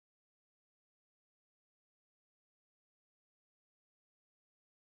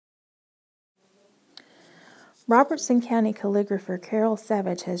Robertson County calligrapher Carol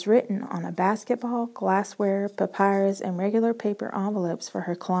Savage has written on a basketball, glassware, papyrus, and regular paper envelopes for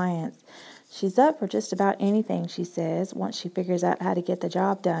her clients. She's up for just about anything, she says, once she figures out how to get the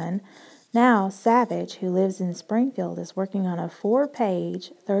job done. Now, Savage, who lives in Springfield, is working on a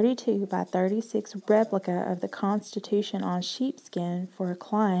 4-page, 32 by 36 replica of the Constitution on sheepskin for a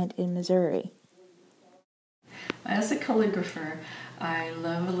client in Missouri. As a calligrapher, I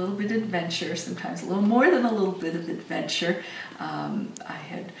love a little bit of adventure, sometimes a little more than a little bit of adventure. I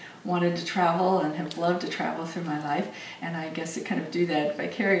had wanted to travel and have loved to travel through my life, and I guess I kind of do that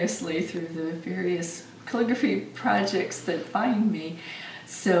vicariously through the various calligraphy projects that find me.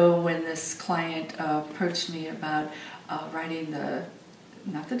 So when this client approached me about writing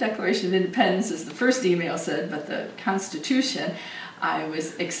not the Declaration of Independence as the first email said, but the Constitution, I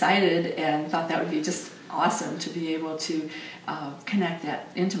was excited and thought that would be just awesome to be able to connect that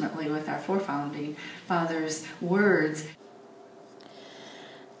intimately with our founding fathers' words.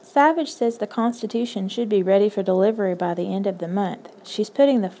 Savage says the Constitution should be ready for delivery by the end of the month. She's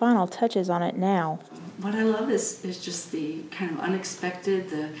putting the final touches on it now. What I love is just the kind of unexpected,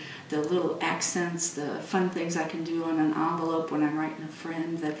 the little accents, the fun things I can do on an envelope when I'm writing a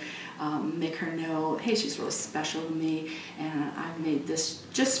friend that make her know, hey, she's really special to me, and I've made this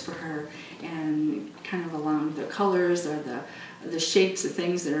just for her, and kind of along the colors or the shapes of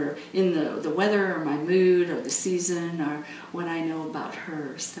things that are in the weather or my mood or the season or what I know about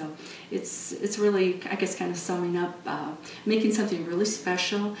her. So it's really, I guess, kind of summing up, making something really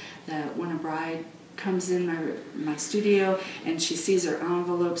special that when a bride comes in my studio and she sees her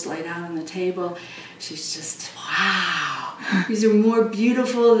envelopes laid out on the table, she's just, wow, these are more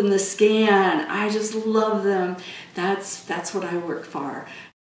beautiful than the scan. I just love them. That's what I work for.